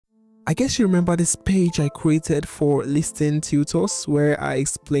I guess you remember this page I created for listing tutors, where I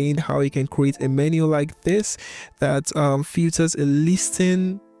explained how you can create a menu like this that filters a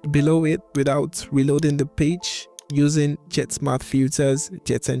listing below it without reloading the page, using JetSmart filters,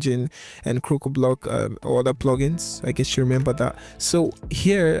 JetEngine, and Crocoblock, or other plugins. I guess you remember that. So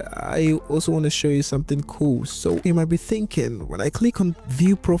here I also want to show you something cool. So you might be thinking, when I click on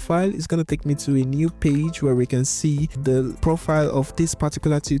view profile, it's going to take me to a new page where we can see the profile of this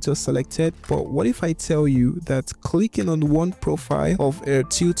particular tutor selected. But what if I tell you that clicking on one profile of a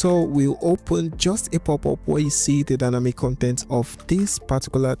tutor will open just a pop-up where you see the dynamic content of this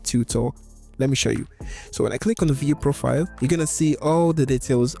particular tutor? Let me show you. So when I click on the view profile, you're gonna see all the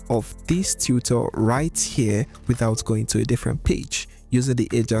details of this tutor right here without going to a different page, using the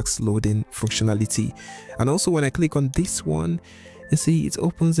Ajax loading functionality. And also when I click on this one, you see it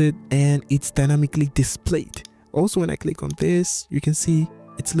opens it and it's dynamically displayed. Also when I click on this, you can see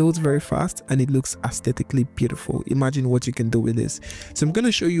it loads very fast and it looks aesthetically beautiful. Imagine what you can do with this. So I'm going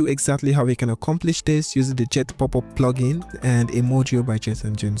to show you exactly how we can accomplish this using the JetPopup plugin and a module by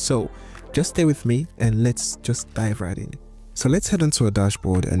JetEngine. So just stay with me and let's just dive right in. So let's head onto our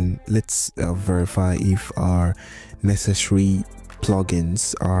dashboard and let's verify if our necessary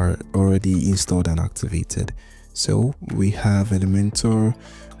plugins are already installed and activated. So we have Elementor,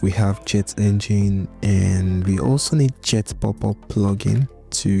 we have JetEngine, and we also need JetPopup plugin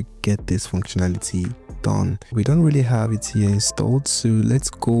to get this functionality done. We don't really have it here installed, so let's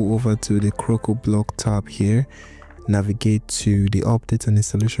go over to the Crocoblock tab here, navigate to the update and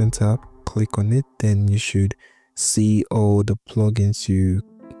installation tab, click on it, then you should see all the plugins you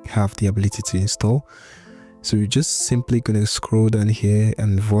have the ability to install. So you're just simply going to scroll down here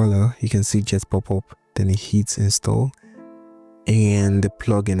and voila, you can see JetPopup, then it hits install and the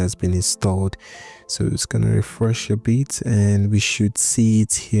plugin has been installed. So it's going to refresh a bit and we should see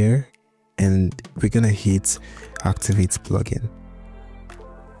it here, and we're going to hit activate plugin.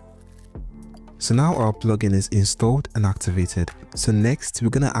 So now our plugin is installed and activated. So next we're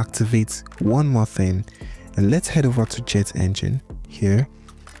going to activate one more thing, and let's head over to JetEngine here,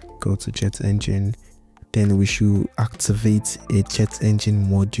 go to JetEngine, then we should activate a JetEngine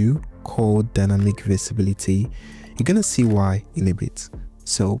module called dynamic visibility. You're gonna see why in a bit,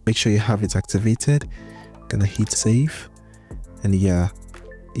 so make sure you have it activated. Gonna hit save, and yeah,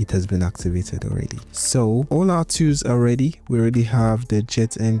 it has been activated already. So all our tools are ready. We already have the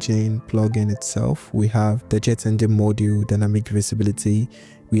JetEngine plugin itself, we have the JetEngine module dynamic visibility,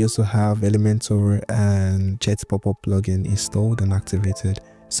 we also have Elementor and JetPopup plugin installed and activated.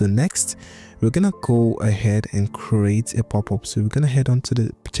 So next we're gonna go ahead and create a pop-up. So we're gonna head on to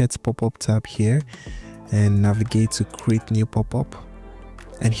the JetPopup tab here and navigate to create new pop-up,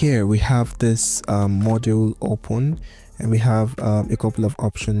 and here we have this module open, and we have a couple of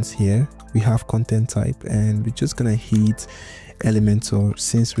options here. We have content type, and we're just gonna hit Elementor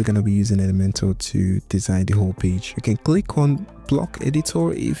since we're gonna be using Elementor to design the whole page. You can click on block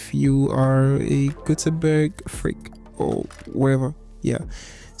editor if you are a Gutenberg freak or whatever. Yeah.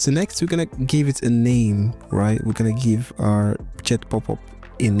 So next we're gonna give it a name, right? We're gonna give our JetPopup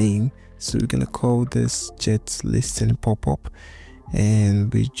a name. So we're gonna call this Jet Listing Pop-up,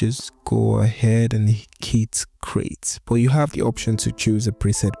 and we just go ahead and hit create. But you have the option to choose a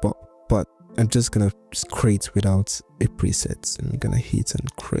preset, but I'm just gonna create without a preset. So I'm gonna hit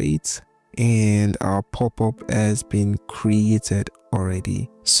and create, and our pop-up has been created already.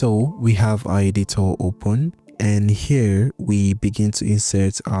 So we have our editor open, and here we begin to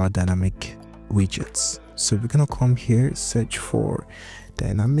insert our dynamic widgets. So we're gonna come here, search for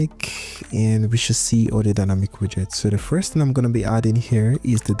dynamic, and we should see all the dynamic widgets. So the first thing I'm going to be adding here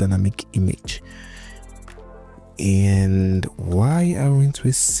is the dynamic image. And why aren't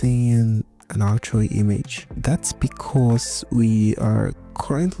we seeing an actual image? That's because we are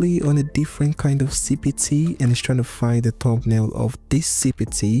currently on a different kind of CPT, and it's trying to find the thumbnail of this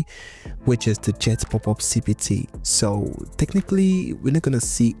CPT, which is the JetPopup CPT. So technically we're not going to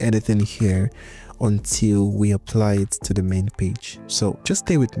see anything here until we apply it to the main page. So just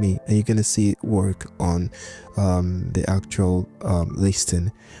stay with me and you're gonna see it work on the actual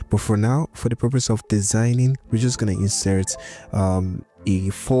listing. But for now, for the purpose of designing, we're just gonna insert a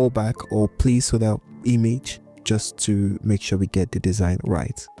fallback or placeholder image just to make sure we get the design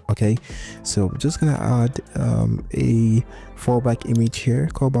right. Okay, so we're just gonna add a fallback image here,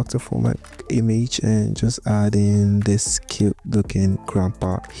 call back to fallback image, and just add in this cute looking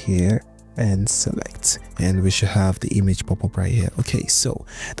grandpa here and select, and we should have the image pop up right here. Okay, so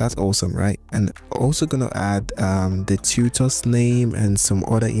that's awesome, right? And also gonna add the tutor's name and some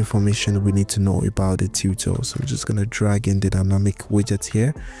other information we need to know about the tutor. So I'm just gonna drag in the dynamic widget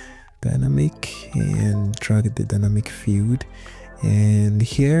here, dynamic and drag the dynamic field. And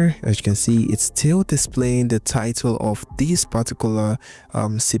here, as you can see, it's still displaying the title of this particular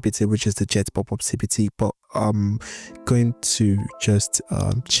CPT, which is the JetPopup CPT, but I'm going to just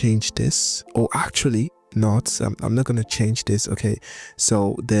change this, or actually not, I'm not going to change this. Okay,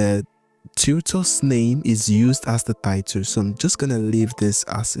 so the tutor's name is used as the title, so I'm just gonna leave this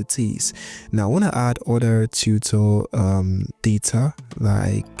as it is. Now I want to add other tutor data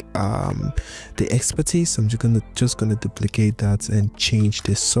like the expertise. I'm just gonna duplicate that and change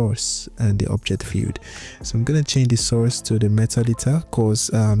the source and the object field. So I'm gonna change the source to the metadata, because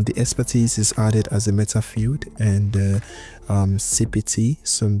the expertise is added as a meta field, and CPT.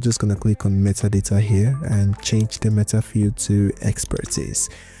 So I'm just gonna click on metadata here and change the meta field to expertise.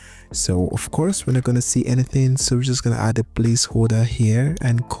 So of course we're not going to see anything, so we're just going to add a placeholder here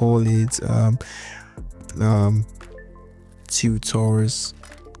and call it tutors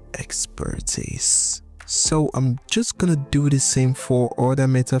expertise. So I'm just going to do the same for other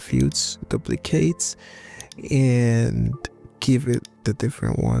meta fields, duplicate and give it the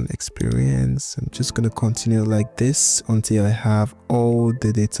different one, experience. I'm just going to continue like this until I have all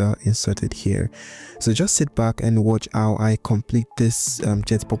the data inserted here. So just sit back and watch how I complete this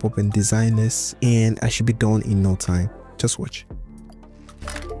JetPopup and design this, and I should be done in no time. Just watch.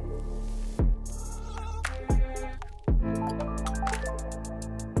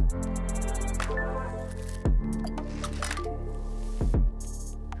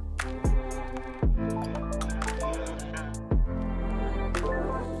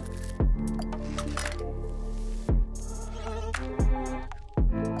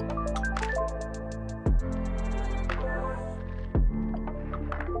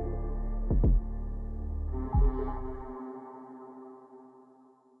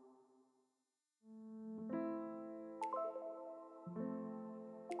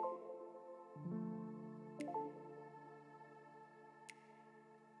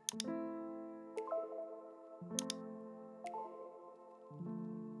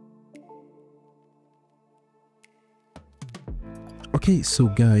 Okay, so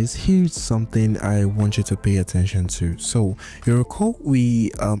guys, here's something I want you to pay attention to. So you recall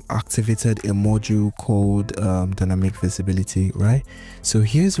we activated a module called dynamic visibility, right? So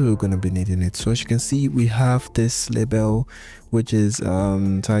here's where we're going to be needing it. So as you can see, we have this label which is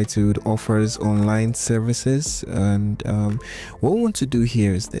titled offers online services, and what we want to do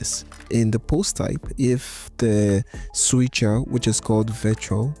here is this. In the post type, if the switcher, which is called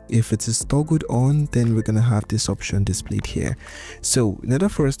virtual, if it is toggled on, then we're gonna have this option displayed here. So in order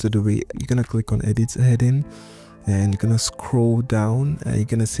for us to do it, you're gonna click on edit heading and you're gonna scroll down and you're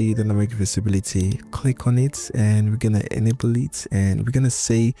gonna see dynamic visibility. Click on it and we're gonna enable it, and we're gonna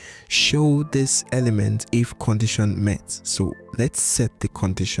say show this element if condition met. So let's set the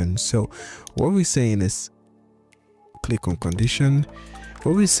condition. So what we're saying is, click on condition.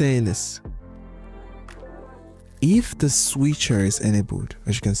 What we're saying is, if the switcher is enabled,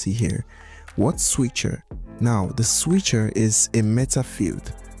 as you can see here, what switcher? Now the switcher is a meta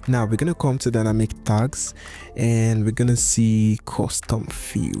field. Now we're going to come to dynamic tags and we're going to see custom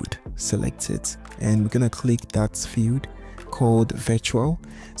field. Select it and we're going to click that field called virtual.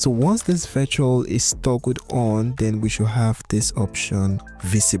 So once this virtual is toggled on, then we should have this option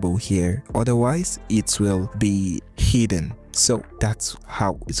visible here. Otherwise it will be hidden. So that's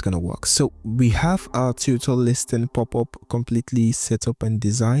how it's going to work. So we have our tutor listing pop-up completely set up and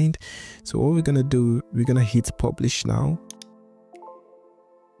designed. So what we're going to do, we're going to hit publish now.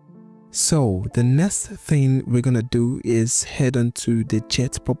 So the next thing we're going to do is head on to the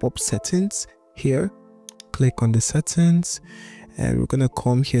JetPopup settings here. Click on the settings and we're going to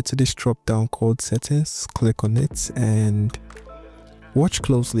come here to this drop down called settings. Click on it and watch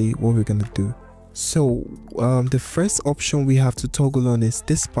closely what we're going to do. So the first option we have to toggle on is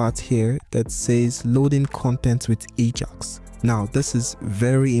this part here that says loading content with Ajax. Now this is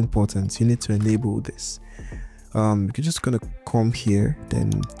very important. You need to enable this. You're just gonna come here,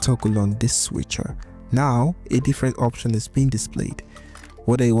 then toggle on this switcher. Now a different option is being displayed.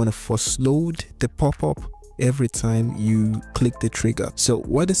 Whether you want to force load the pop-up every time you click the trigger. So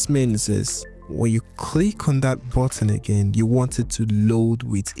what this means is, when you click on that button again, you want it to load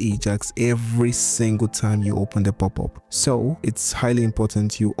with Ajax every single time you open the pop-up. So it's highly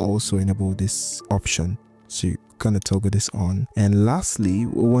important you also enable this option. So you're gonna toggle this on. And lastly,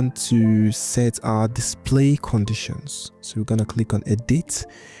 we want to set our display conditions. So we're gonna click on edit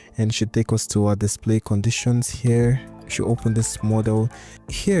and it should take us to our display conditions here. We should open this model.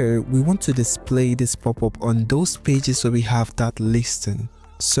 Here we want to display this pop-up on those pages where we have that listing.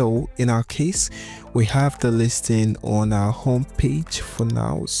 So in our case, we have the listing on our home page for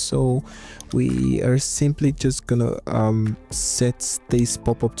now. So we are simply just gonna set this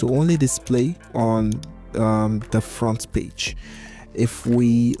pop-up to only display on the front page. If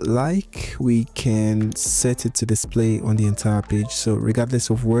we like, we can set it to display on the entire page. So regardless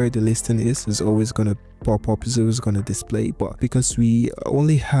of where the listing is, it's always going to pop up, it's always going to display. But because we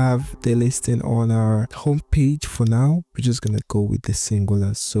only have the listing on our home page for now, we're just going to go with the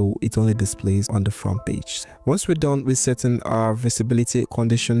singular, so it only displays on the front page. Once we're done with setting our visibility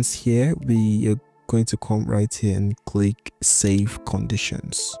conditions here, we are going to come right here and click Save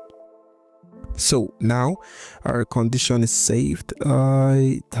Conditions. So now our condition is saved.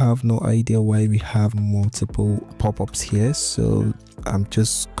 I have no idea why we have multiple pop-ups here, so I'm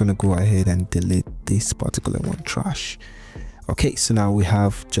just gonna go ahead and delete this particular one, trash. Okay, so now we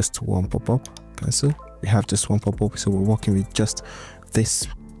have just one pop-up. Cancel. We have just one pop-up, so we're working with just this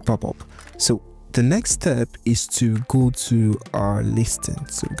pop-up. So the next step is to go to our listing.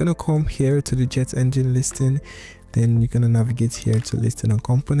 So we're gonna come here to the JetEngine listing. Then you're gonna navigate here to listing and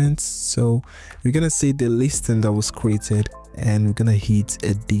components. So we're gonna see the listing that was created, and we're gonna hit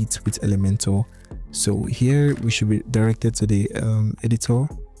edit with Elementor. So here we should be directed to the editor.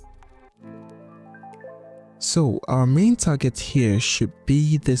 So our main target here should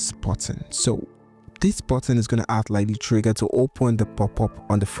be this button. So this button is going to act like the trigger to open the pop-up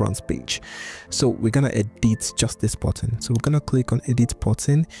on the front page. So we're going to edit just this button. So we're going to click on edit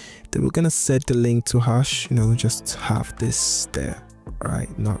button. Then we're going to set the link to hash, just have this there. All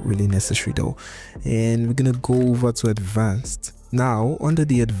right, not really necessary though. And we're going to go over to advanced. Now under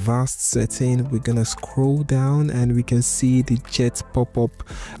the advanced setting, we're gonna scroll down and we can see the JetPopup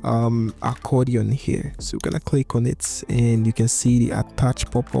accordion here. So we're gonna click on it and you can see the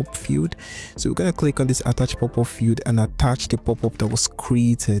attach pop-up field. So we're gonna click on this attach pop-up field and attach the pop-up that was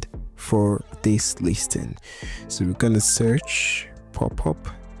created for this listing. So we're gonna search pop-up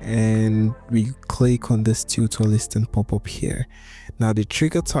and we click on this tutor listing pop-up here. Now the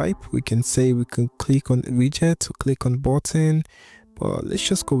trigger type, we can click on widget or click on button, but let's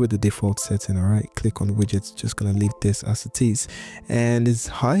just go with the default setting. All right, click on widgets, just gonna leave this as it is. And it's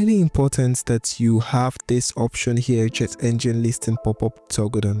highly important that you have this option here, JetEngine listing pop-up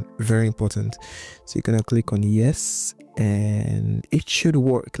toggled on, very important. So you're gonna click on yes, and it should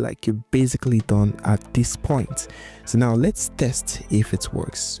work. Like you're basically done at this point. So now let's test if it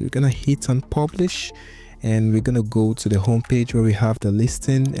works. So we're gonna hit on publish, and we're gonna go to the home page where we have the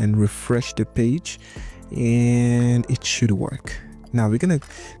listing and refresh the page, and it should work. Now we're gonna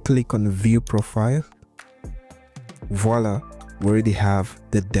click on view profile. Voila, we already have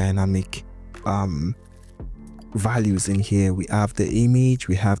the dynamic values in here. We have the image,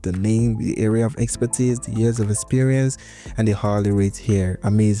 we have the name, the area of expertise, the years of experience, and the hourly rate here.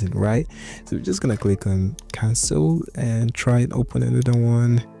 Amazing, right? So we're just gonna click on cancel and try and open another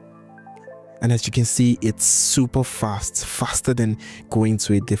one. And as you can see, it's super fast, faster than going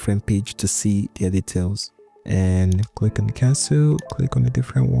to a different page to see their details. And click on cancel, click on a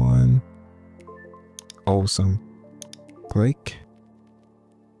different one. Awesome. Click.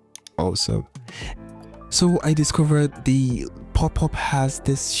 Awesome. So I discovered the pop-up has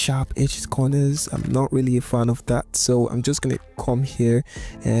this sharp edged corners. I'm not really a fan of that, so I'm just gonna come here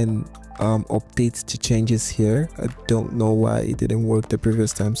and update the changes here. I don't know why it didn't work the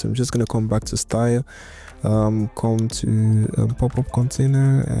previous time, so I'm just gonna come back to style, come to pop-up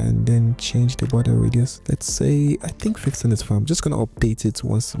container, and then change the border radius. Let's say, I think 15 is fine. I'm just gonna update it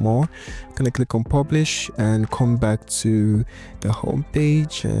once more. I'm gonna click on publish and come back to the home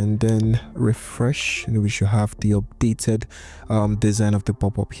page and then refresh, and we should have the updated design of the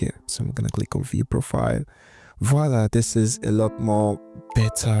pop-up here. So I'm gonna click on view profile. Voila, this is a lot more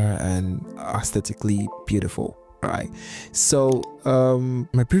better and aesthetically beautiful. Right, so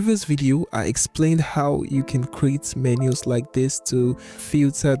my previous video I explained how you can create menus like this to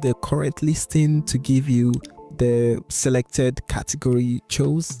filter the current listing to give you the selected category you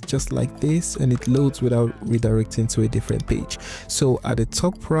chose, just like this, and it loads without redirecting to a different page. So at the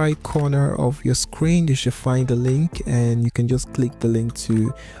top right corner of your screen you should find the link, and you can just click the link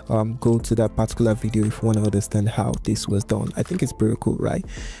to go to that particular video if you want to understand how this was done. I think it's pretty cool, right?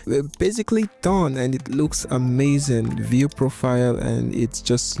 We're basically done and it looks amazing. View profile, and it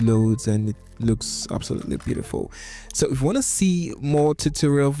just loads and it looks absolutely beautiful. So if you want to see more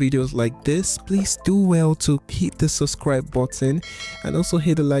tutorial videos like this, please do well to hit the subscribe button and also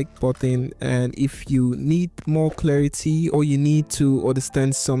hit the like button. And if you need more clarity, or you need to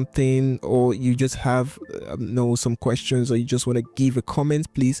understand something, or you just have some questions, or you just want to give a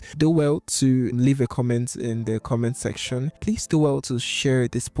comment, please do well to leave a comment in the comment section. Please do well to share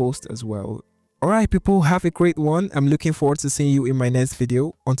this post as well. All right, people, have a great one. I'm looking forward to seeing you in my next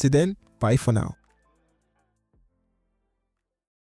video. Until then, bye for now.